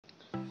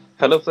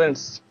Hello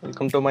friends,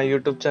 welcome to my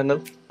YouTube channel.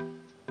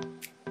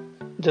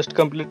 Just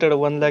completed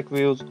 1 lakh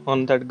views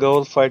on that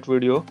Gaur Fight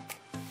video.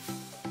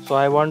 So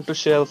I want to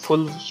share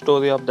full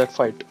story of that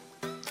fight.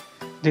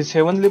 This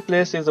heavenly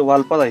place is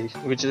Valparai,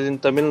 which is in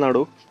Tamil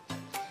Nadu.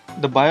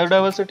 The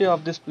biodiversity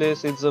of this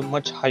place is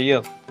much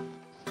higher.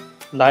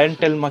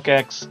 Lion-tailed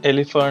macaques,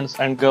 elephants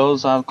and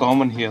gaurs are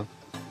common here.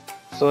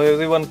 So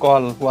everyone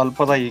call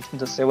Valparai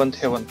the seventh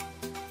heaven.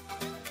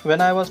 When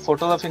I was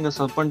photographing a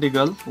serpent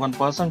eagle, one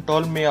person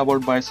told me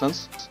about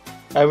bisons.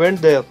 I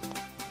went there.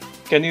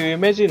 Can you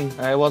imagine?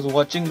 I was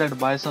watching that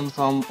bison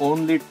from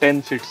only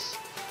 10 feet.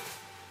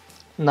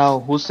 Now,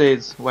 who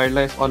says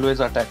wildlife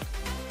always attack?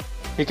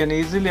 He can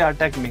easily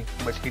attack me,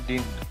 but he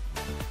didn't.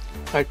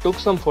 I took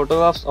some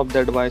photographs of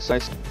that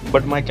bison,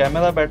 but my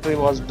camera battery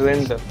was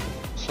drained.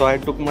 So I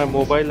took my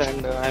mobile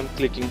and I am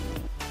clicking.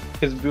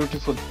 It's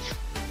beautiful.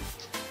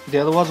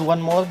 There was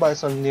one more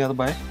bison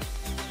nearby.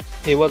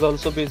 He was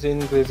also busy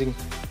in grazing.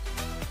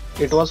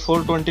 It was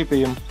 4:20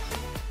 p.m.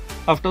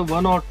 After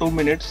 1 or 2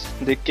 minutes,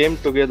 they came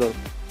together,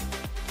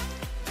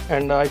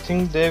 and I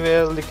think they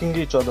were licking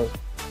each other.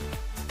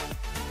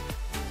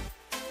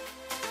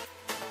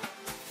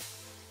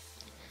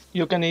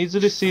 You can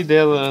easily see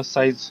their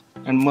size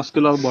and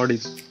muscular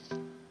bodies.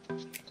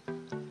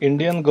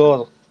 Indian gaur,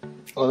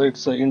 or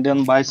it's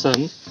Indian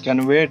bison,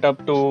 can weight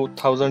up to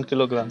 1000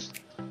 kilograms.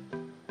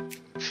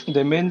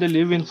 They mainly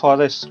live in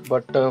forests,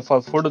 but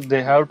for food they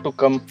have to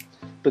come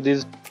to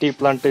these tea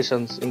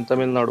plantations in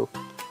Tamil Nadu.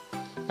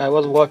 I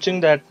was watching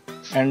that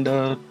and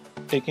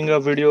taking a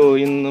video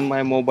in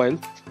my mobile,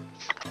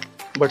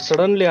 but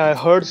suddenly I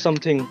heard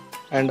something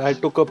and I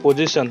took a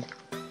position,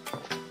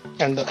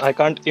 and I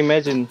can't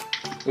imagine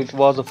it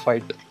was a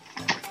fight.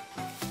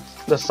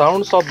 The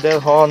sounds of their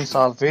horns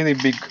are very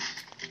big.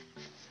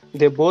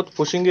 They both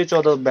pushing each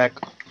other back.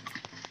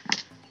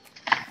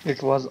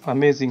 It was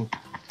amazing.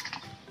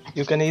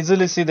 You can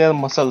easily see their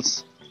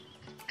muscles.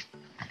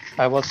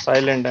 I was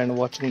silent and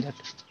watching that.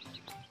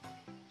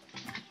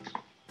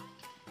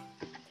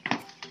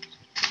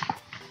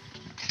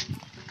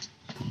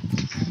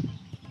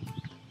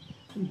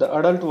 The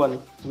adult one,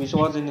 which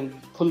was in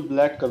full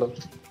black color,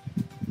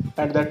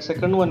 and that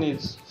second one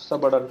is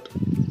sub-adult.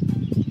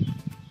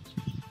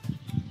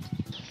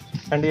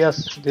 And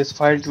yes, this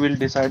fight will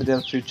decide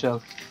their future,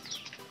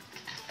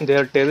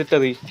 their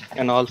territory,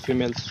 and all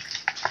females.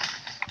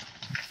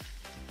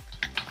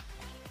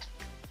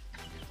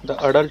 The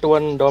adult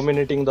one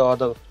dominating the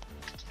other.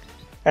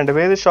 And a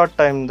very short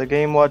time the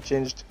game was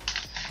changed.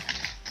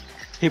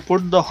 He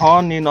put the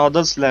horn in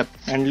other's lap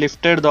and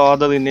lifted the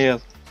other in air.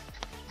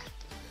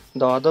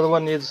 The other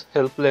one is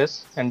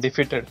helpless and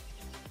defeated.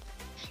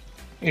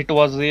 It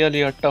was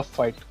really a tough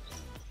fight,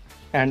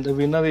 and the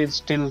winner is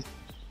still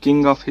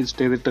king of his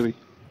territory.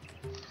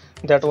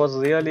 That was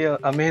really an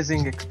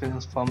amazing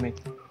experience for me.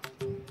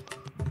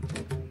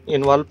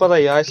 In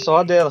Valparai, I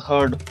saw their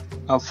herd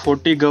of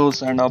 40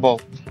 gaurs and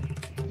above.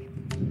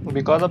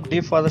 Because of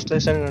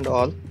deforestation and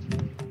all,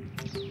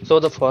 so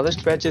the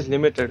forest patch is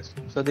limited,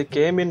 so they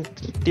came in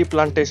tea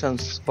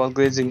plantations for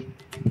grazing.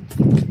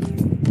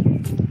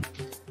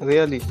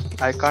 Really,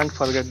 I can't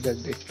forget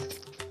that day.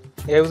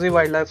 Every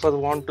wildlifer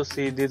wants to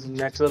see these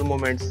natural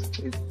moments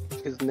with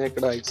his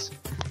naked eyes.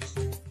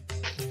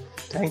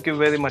 Thank you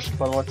very much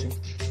for watching.